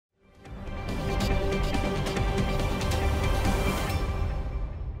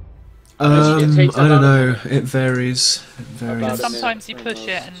I don't know. It varies. It varies. Sometimes you push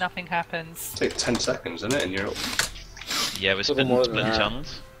it and nothing happens. Take 10 seconds, isn't it? And you're up. Yeah, we're split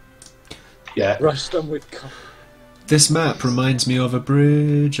channels. Yeah. Rush them with. This map reminds me of a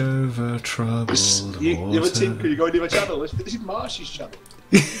bridge over troubled water. The other team, could you go into my channel? This is Marsh's channel.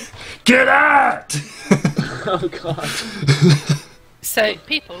 Get out! Oh god. So,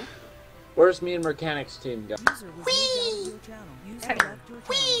 people. Where's me and Mechanics team go? Whee!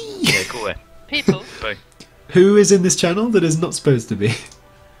 Yeah, go away. People. Bye. Who is in this channel that is not supposed to be?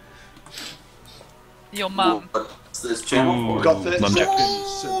 Your mum. What's this channel for? Got 30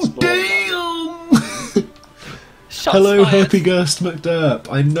 seconds since Damn! Shots Hello, fired. Herpy Ghost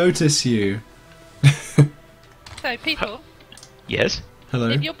McDerp. I notice you. So, people. Yes? Hello.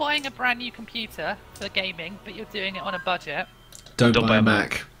 If you're buying a brand new computer for gaming, but you're doing it on a budget, Don't buy a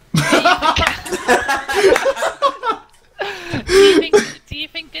Mac. do you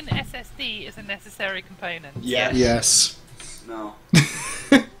think an SSD is a necessary component? Yeah. Yes. No.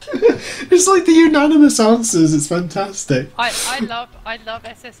 It's like the unanimous answers. It's fantastic. I love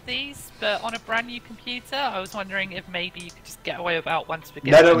SSDs, but on a brand new computer, I was wondering if maybe you could just get away without one to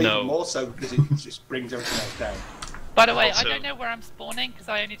begin with. No, No. even more so because it just brings everything else down. By the way, Also- I don't know where I'm spawning because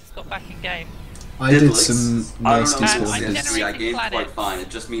I only just got back in game. I did Didlix. some I nasty don't know. I'm spawning. generating I gained quite planets. fine. It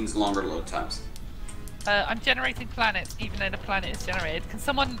just means longer load times. I'm generating planets, even though the planet is generated. Can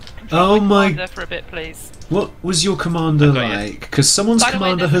someone control Oh my my- commander for a bit, please? What was your commander I've got you. like? Because someone's By the way,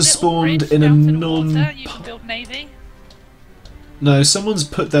 commander there's has a little spawned bridge in a down to the non. water. You can build navy. No, someone's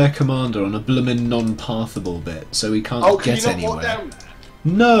put their commander on a bloomin' non-pathable bit, so he can't Oh, can get you not walk anywhere. down?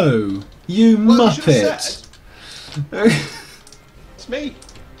 No, you Well, you should've muppet! said. It's me.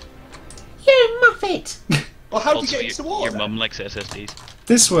 You muppet! Well, how do you Also, get into the water? your mum likes SSDs.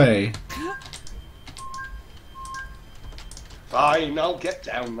 This way. Fine, I'll get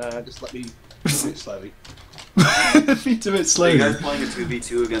down there. Just let me do it slowly. If you do it Are you slowly. guys playing a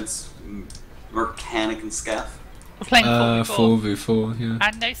 2v2 against Mechanic and Scaff? We're playing 4v4. 4v4, yeah.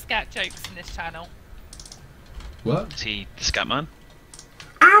 And no scat jokes in this channel. What? Is he the scat man?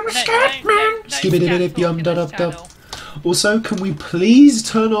 I'm No scat talk Skibidi-bidi-bum in da this da da. channel. Also, can we please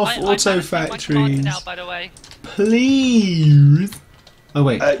turn off I'm auto managing my commander factories? now, by the way. Please! Oh,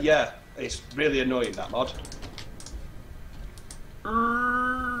 wait. Yeah, it's really annoying, that mod.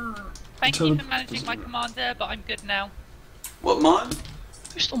 Thank you for managing my commander, but I'm good now. What mod?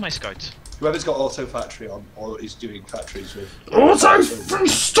 Who stole my scouts? Whoever's got auto factory on, or is doing factories with...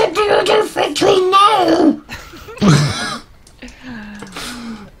 Stop the auto factory now!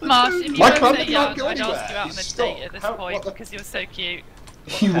 Marsh, if you My were so commander young, can't go I'd anywhere. ask you out on a He's date stuck. at this How- point what the- because you're so cute.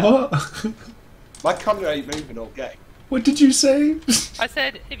 You what? My camera ain't moving all game. What did you say? I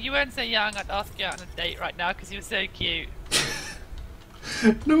said, if you weren't so young, I'd ask you out on a date right now because you're so cute.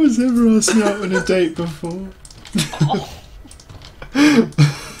 No one's ever asked me out on a date before. Oh.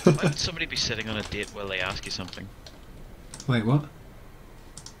 Why would somebody be sitting on a date while they ask you something? Wait, what?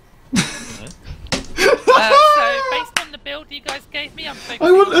 Huh? So, based on the build you guys gave me, I'm focusing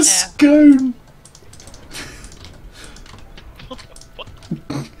I want on a air. scone!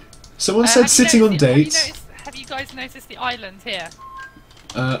 Someone said Have you sitting on noticed- dates. Have you guys noticed the island here?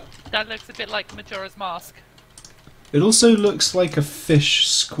 That looks a bit like Majora's Mask. It also looks like a fish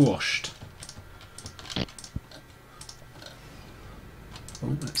squashed. Oh,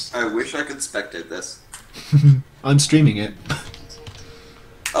 that's... I wish I could spectate this. I'm streaming it.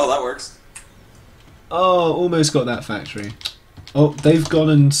 Oh, that works. Oh, almost got that factory. Oh, they've gone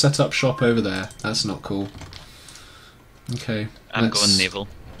and set up shop over there. That's not cool. Okay. I'm let's- going naval.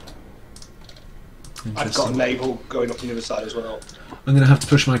 I've got a Interesting. naval going up on the other side as well. I'm gonna have to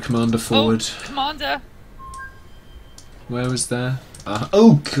push my commander forward. Oh, Commander! Where was there?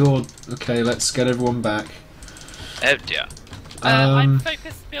 Oh god. Okay, let's get everyone back. Oh dear. I'm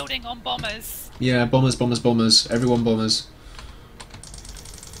focused building on bombers. Yeah, bombers, bombers, bombers. Everyone bombers.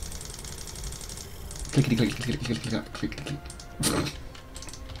 Clickety click, clickety click, click, click, click, click.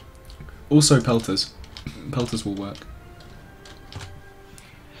 Also pelters. Pelters will work.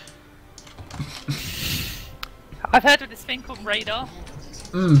 I've heard of this thing called radar.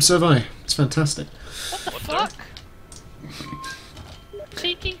 So have I. It's fantastic. What the fuck?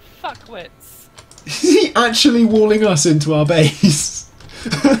 Cheeky fuckwits. Is he actually walling us into our base?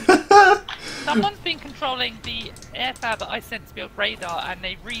 Someone's been controlling the air fab that I sent to build radar, and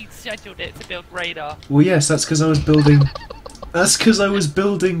they rescheduled it to build radar. Well, yes, that's because I was building. That's because I was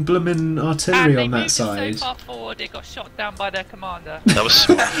building bloomin' artillery And they on that moved it side. so far forward, it got shot down by their commander. That was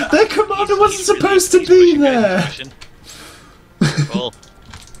smart. Their commander wasn't He's really- supposed to he's be pushing guys there. into action. Cool.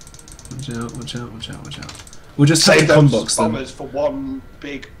 Watch out! Watch out! Watch out! Watch out! We'll just take Save the those combox then. bombers for one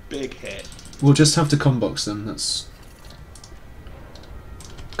big big hit. We'll just have to combox them. That's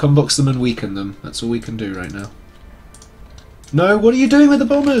combox them and weaken them. That's all we can do right now. No, what are you doing with the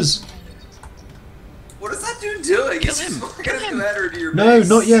bombers? What is that dude doing? He's just fucking a commander to your No, base.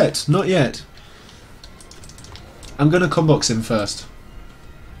 not yet. Not yet. I'm gonna combox him first.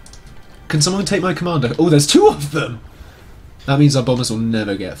 Can someone take my commander? Oh, there's 2 of them! That means our bombers will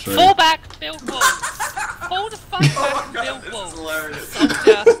never get through. Fall back, build walls. Fall the fuck back and build This walls. is hilarious.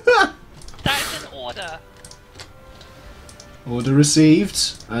 Soldier. That is an order. Order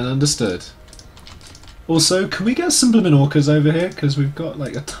received and understood. Also, can we get some bloomin' orcas over here? Because we've got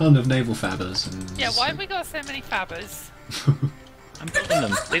like a ton of naval fabbers. And Yeah, why have we got so many fabbers? I'm building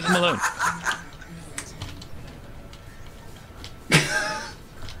them. Leave them alone.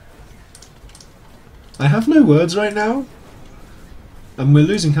 I have no words right now. And we're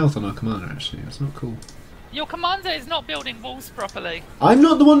losing health on our commander, actually. That's not cool. Your commander is not building walls properly. I'm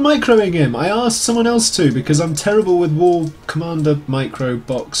not the one microing him. I asked someone else to because I'm terrible with wall commander micro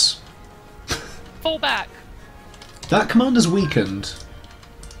box. Fall back. That commander's weakened.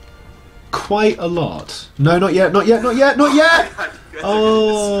 Quite a lot. No, not yet, not yet, not yet, not yet!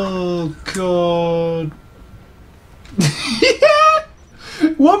 Oh, God. Yeah!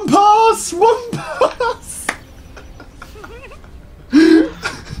 One pass! One pass!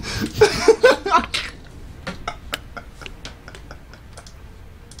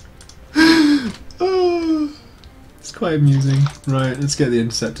 Oh, it's quite amusing. Right, let's get the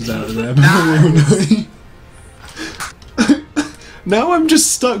interceptors out of there. Now I'm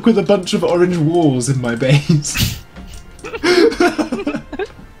just stuck with a bunch of orange walls in my base.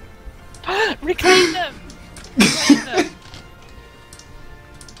 Reclaim them. Reclaim them.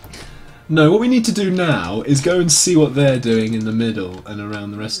 No, what we need to do now is go and see what they're doing in the middle and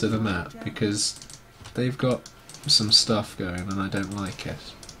around the rest of the map, because they've got some stuff going and I don't like it.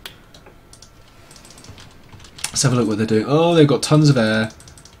 Let's have a look what they're doing. Oh, they've got tons of air.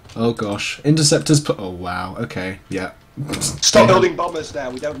 Oh gosh. Interceptors put... Oh wow, okay, yeah. Stop building bombers now,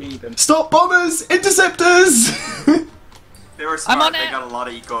 we don't need them. Stop bombers! Interceptors! They were I'm on smart, they it. got a lot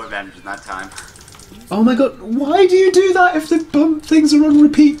of eco advantage in that time. Oh my god, why do you do that if the things are on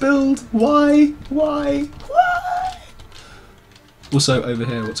repeat build? Why? Why? Why? Also, over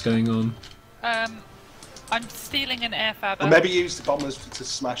here, what's going on? I'm stealing an air Or fabber. maybe use the bombers to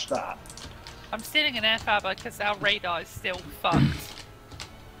smash that. I'm stealing an air fabber because our radar is still fucked.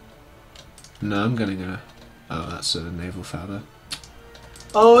 No, I'm gonna go... Oh, that's a naval fabber.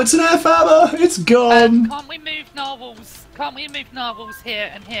 Oh, it's an air fabber! It's gone! Can't we move narwhals? Can't we move narwhals here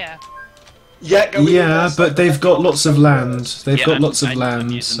and here? Yeah, go in Yeah, there, but so they've got lots of land. They've Yeah, got lots of I'm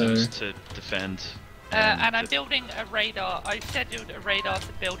land, using so... those to defend. And I'm building a radar. I scheduled a radar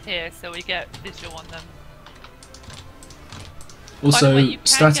to build here so we get visual on them. By the Also, way, you can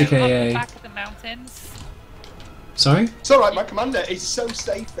static go up the AA. back of the mountains. Sorry? It's alright, my commander is so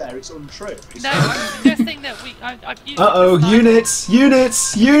safe there, it's untrue. It's No, I'm suggesting that I've used it Uh-oh, to snipe- units!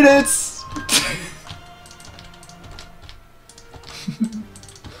 Units! Units!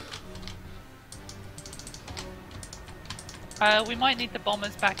 we might need the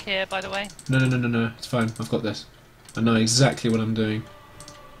bombers back here, by the way. No, no, no, no, no. It's fine. I've got this. I know exactly what I'm doing.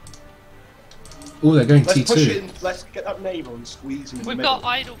 Oh, they're going Let's T2. push it in, let's get that naval and squeeze in the We've middle. got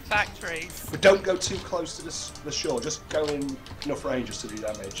idle factories. But don't go too close to the shore, just go in enough range just to do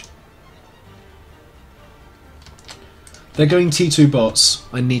damage. They're going T2 bots.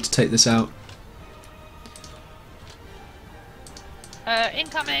 I need to take this out.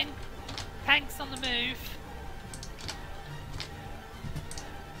 Incoming. Tanks on the move.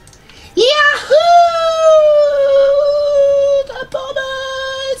 Yahoo! The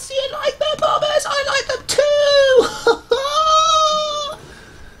bombers! You like the bombers? I like them too!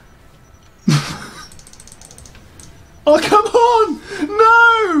 Oh, come on!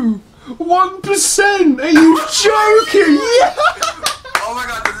 No! 1%! Are you joking? Yeah! Oh my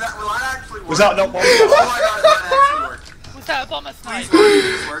god, will that actually work? Was that not one? Oh my god, will that actually work? Was that a bomber snipe? Please work,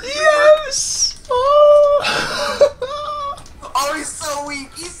 please work. Yes! Oh! Oh, he's so weak,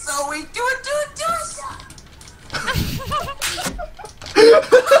 he's so weak. Do it, do it, do it!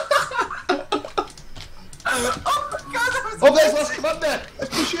 Oh my god, that was Oh, there's last commander!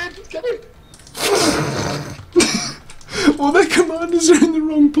 Let's push in, let's get it! Well, their commanders are in the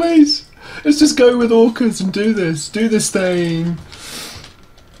wrong place. Let's just go with orcas and do this. Do this thing.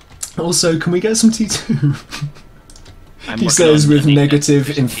 Also, can we get some T2? He says with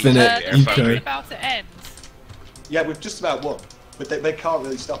negative infinite This eco. is about to end. Yeah, we've just about won. But they can't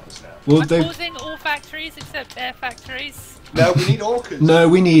really stop us now. Well, I'm they pausing all factories except air factories. No, we need orcas. no.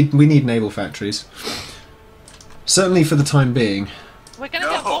 We need naval factories. Certainly for the time being. We're gonna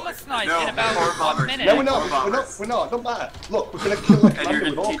No, get bombers arrive No, in about four 1 bombers. minute. No, we're not. Four We're bombers. not. We're not. Not that. Look, we're gonna kill their And you're commander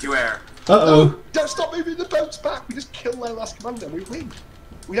in with all. T2 air. Uh-oh. Don't stop moving the boats back. We just kill their last commander and we win.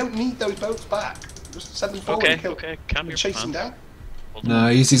 We don't need those boats back. Just send them forward Okay, and kill. okay, calm your Chase them pants. down. Hold on. No,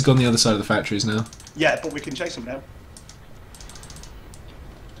 he's gone the other side of the factories now. Yeah, but we can chase them down.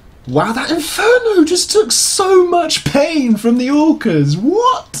 Wow, that Inferno just took so much pain from the Orcas.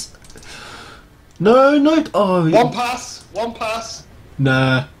 What? No, nope. Oh, One pass. One pass.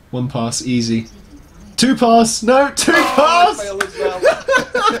 nah. One pass, easy. Two pass. No, two Oh, pass. I fail as well.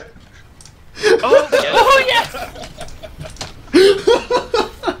 Oh, yeah. Oh yes!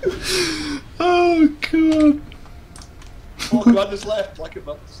 Oh god. Four commanders left, like a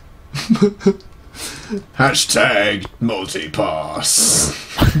month. Hashtag multi-pass.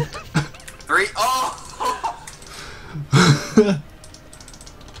 3. Oh!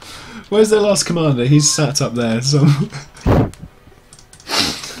 Where's their last commander? He's sat up there.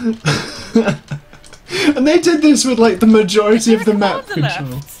 And they did this with like the majority of the map commander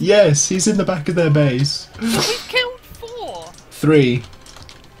control. left? Yes, he's in the back of their base. We've killed 4! 3.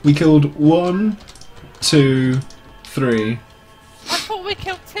 We killed 1, 2, 3. I thought we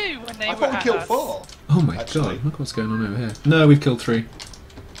killed 2 when they I were thought we at killed us. 4. Oh my Actually. god, look what's going on over here. No, we've killed 3.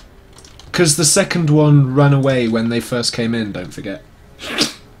 Because the second one ran away when they first came in, don't forget.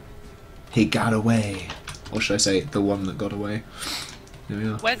 He got away. Or should I say, the one that got away. There we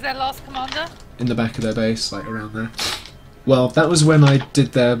are. Where's their last commander? In the back of their base, like around there. Well, that was when I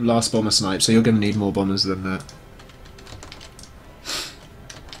did their last bomber snipe, so you're going to need more bombers than that.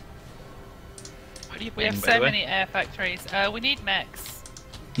 How do you We ping, have by so the way? many air factories. We need mechs.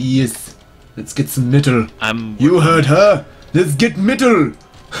 Yes. Let's get some metal. You working on heard it. her. Let's get metal.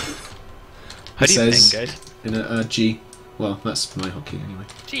 How do you ping, says- guys? In a G. Well, that's my hotkey anyway.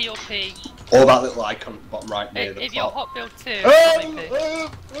 G or P. Or that little icon bottom right near the If you're top. hot build 2, Oh,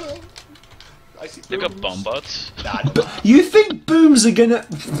 probably P. I see They've got booms. bomb bots. Nah, You think booms are gonna...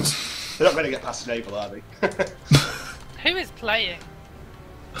 they're not going to get past the naval, are they? Who is playing?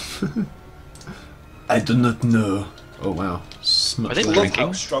 I do not know. Oh wow. Smut Are they Look flagging.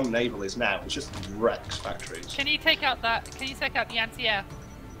 how strong naval is now. It's just wrecks factories. Can you take out that? Can you take out the anti-air?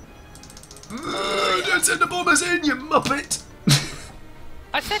 Don't send the bombers in, you muppet!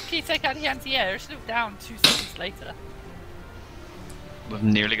 I said, can you take out the anti-air? It should have down 2 seconds later. We've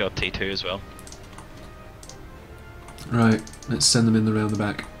nearly got T2 as well. Right, let's send them in the round the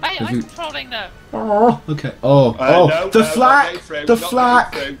back. Hey, Have I'm you- controlling them. Oh, okay. Oh, No, the no, flak! not going through, The not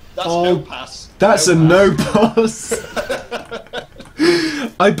flak! going through. That's Oh, no pass. That's a no pass.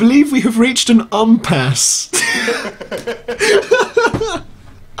 I believe we have reached an impasse.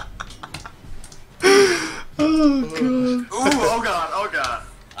 Oh god. Ooh, oh god.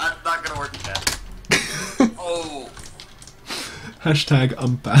 I'm not gonna work again. Oh. Hashtag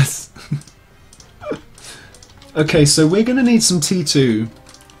impasse. Okay, so we're gonna need some T2.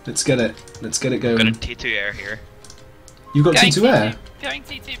 Let's get it. Let's get it I've got a going. T2 air here. You've got T2 air? Going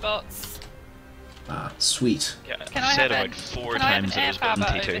T2 bots. Ah, sweet. Yeah, Can I I said have about an, 4 can I have times an that air it was button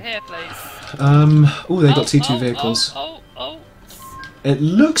power over T2. here, please? Oh, they got T2 vehicles. Oh. It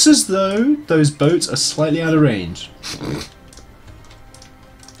looks as though those boats are slightly out of range.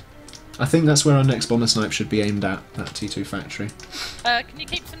 I think that's where our next bomber snipe should be aimed at, that T2 factory. Can you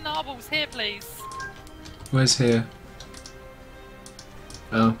keep some narwhals here, please? Where's here?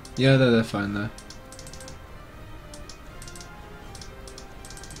 Oh, yeah, they're fine there.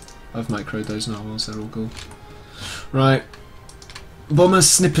 I've microed those narwhals, they're all cool. Right. Bomber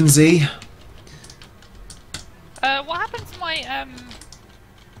Snip and Z. What happened to my,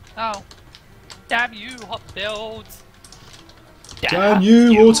 Oh. Damn you, hot build. Damn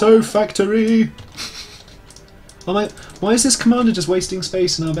you, Auto Factory! Oh my, why is this commander just wasting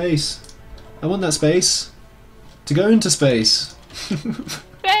space in our base? I want that space. To go into space.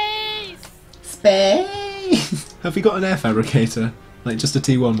 Space! Space! Have we got an air fabricator? Like just a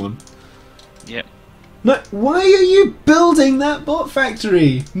T1 one? Yep. No, why are you building that bot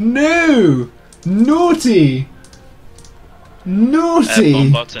factory? No! Naughty! Naughty!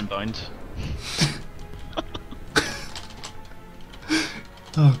 Bomb bots inbound.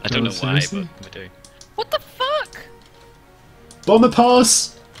 Oh, I don't know God, why, seriously? but we do. What the fuck? Bomber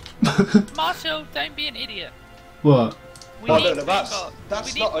pass! Marshall, don't be an idiot. What? We Oh, need no, boom that's- bots.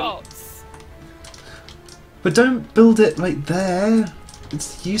 that's We need not a- bots. But don't build it like there.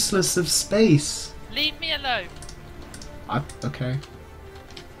 It's useless of space. Leave me alone. Okay.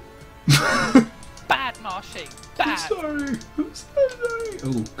 Bad, Marshy. I'm Bad. sorry. I'm so sorry.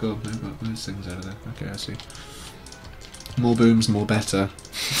 Oh god, no, got those things over there. Okay, I see. More booms, more better.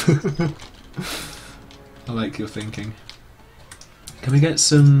 I like your thinking. Can we get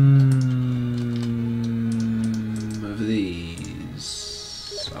some of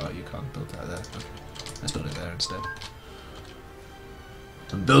these? Oh, you can't build that there. Okay. Let's build it there instead.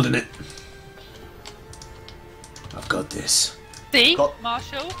 I'm building it. I've got this. See, Got-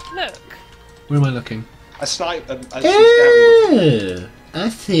 Marshall, look. Where am I looking? I sniped them as Oh, I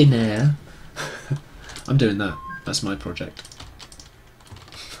see now. I'm doing that. That's my project.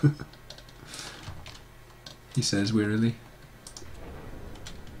 He says wearily.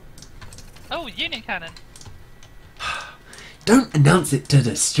 Oh, unit cannon. Don't announce it to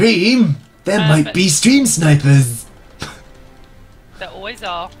the stream. There might but- be stream snipers. There always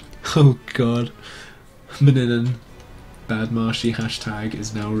are. Oh god. Maninan Bad Marshy hashtag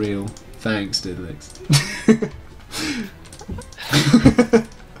is now real. Thanks, Didlix.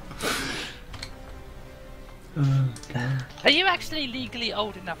 Are you actually legally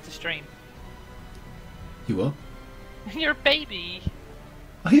old enough to stream? You what? You're a baby.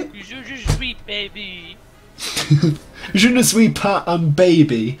 Are you? You're just a sweet baby. Je ne suis pas un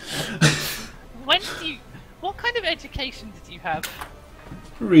baby. When did you... What kind of education did you have?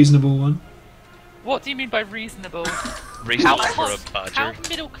 A reasonable one. What do you mean by reasonable? Reasonable for a How badger.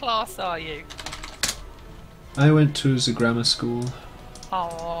 middle class are you? I went to a grammar school.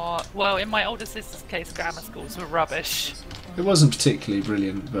 Oh, well, in my older sister's case, grammar schools were rubbish. It wasn't particularly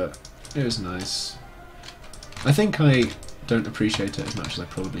brilliant, but it was nice. I think I don't appreciate it as much as I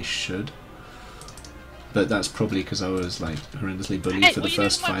probably should. But that's probably because I was like horrendously bullied Hey, for the what are you doing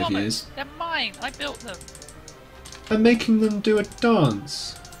first with my 5 bombers? years. They're mine. I built them. I'm making them do a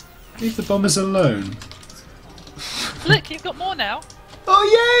dance. Leave the bombers alone. Look, you've got more now.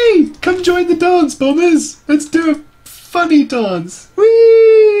 Oh yay! Come join the dance, bombers! Let's do a funny dance.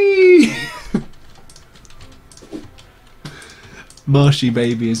 Whee! Marshy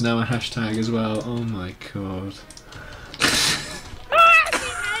baby is now a hashtag as well. Oh my god.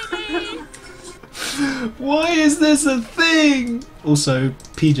 Why is this a thing? Also,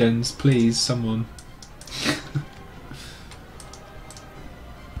 PGens, please, someone.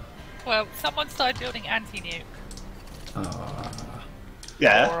 Well, someone started building anti-nuke. Ah.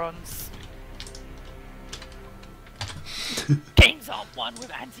 Yeah. Morons. Kings aren't one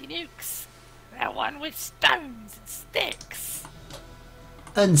with anti-nukes. They're one with stones and sticks.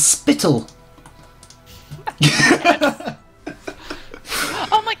 And spittle.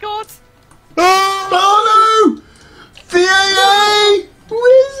 Oh my god! Oh no! The AA!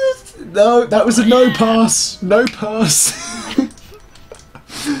 Wizard! No, that was a no pass. No pass.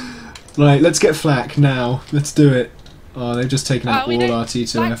 Right, let's get flak now. Let's do it. Oh, they've just taken out all our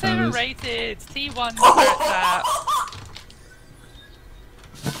T2 Flak's airfammers. overrated. T1 where it's at.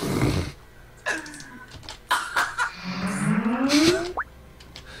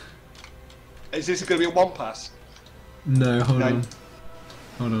 Is this going to be a one pass? No, hold on.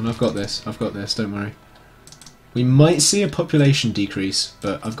 Hold on, I've got this. I've got this, don't worry. We might see a population decrease,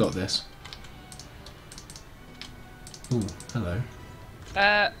 but I've got this. Ooh, hello.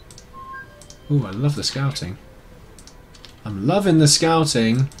 Ooh, I love the scouting. I'm loving the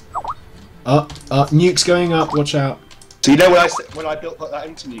scouting. Nuke's going up, watch out. So you know when I built that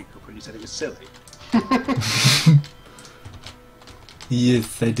anti-nuke up and you said it was silly?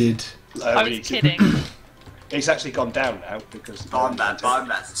 Yes, I did. I was kidding. It's actually gone down now because... Bomb that, bomb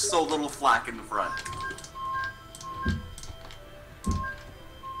that. So little flak in the front.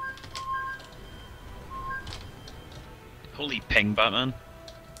 Holy ping, Batman.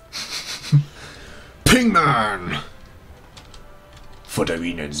 Pingman! For the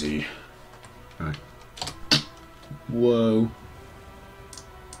win. Right. Whoa.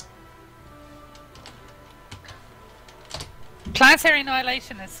 Planetary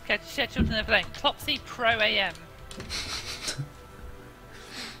Annihilation is scheduled in the event. Clopsy Pro AM.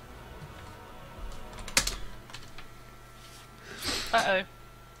 Uh-oh.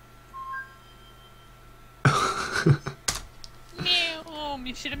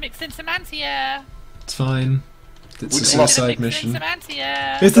 You should have mixed in some anti-air. It's fine. It's a Would- suicide mission. Some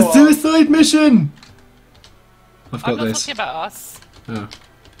anti-air. It's a suicide mission! I've I'm got not this. talking about us. Oh.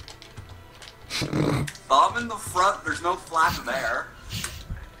 Bomb in the front, there's no flak there.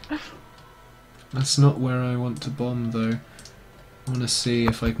 That's not where I want to bomb, though. I want to see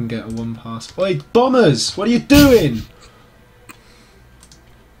if I can get a one pass. Oi, bombers! What are you doing?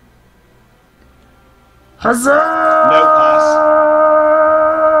 Huzzah! No pass.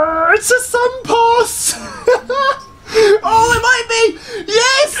 It's a sun pass! Oh, it might be!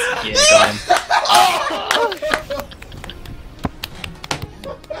 Yes! Yeah, got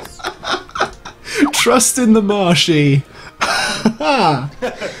him. Trust in the Marshy. Oh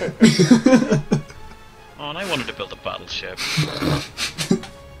Oh, and I wanted to build a battleship.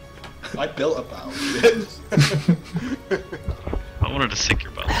 I built a battleship. I wanted to sink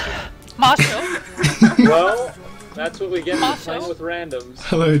your battleship. Marshall, Well, that's what we get for Marshall? playing with randoms.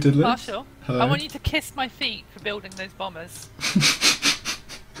 Hello, Didlix. Marshall, Hello. I want you to kiss my feet for building those bombers.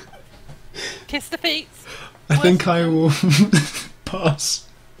 Kiss the feet. I think I will pass.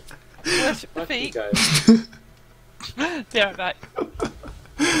 Worship the Fuck you feet. guys. Be right back.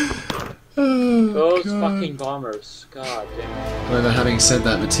 Oh, Those God. fucking bombers. God damn it. However, having said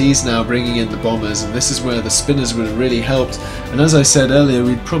that, Matisse now bringing in the bombers, and this is where the spinners would have really helped. And as I said earlier,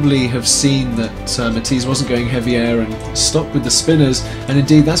 we'd probably have seen that Matisse wasn't going heavy air and stopped with the spinners. And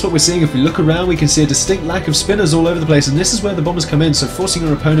indeed, that's what we're seeing. If we look around, we can see a distinct lack of spinners all over the place. And this is where the bombers come in, so forcing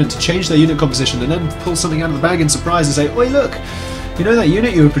your opponent to change their unit composition and then pull something out of the bag in surprise and say, "Oi, look! You know that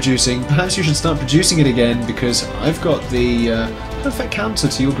unit you were producing? Perhaps you should start producing it again because I've got the perfect counter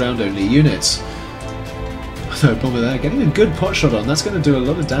to your ground-only units." Although bomber there, getting a good pot shot on, that's going to do a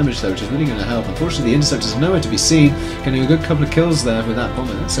lot of damage though, which is really going to help. Unfortunately, the interceptor's nowhere to be seen, getting a good couple of kills there with that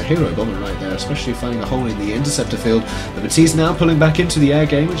bomber. That's a hero bomber right there, especially finding a hole in the interceptor field. But Matisse now pulling back into the air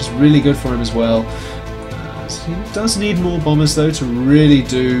game, which is really good for him as well. So he does need more bombers though to really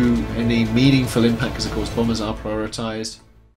do any meaningful impact, because of course bombers are prioritised.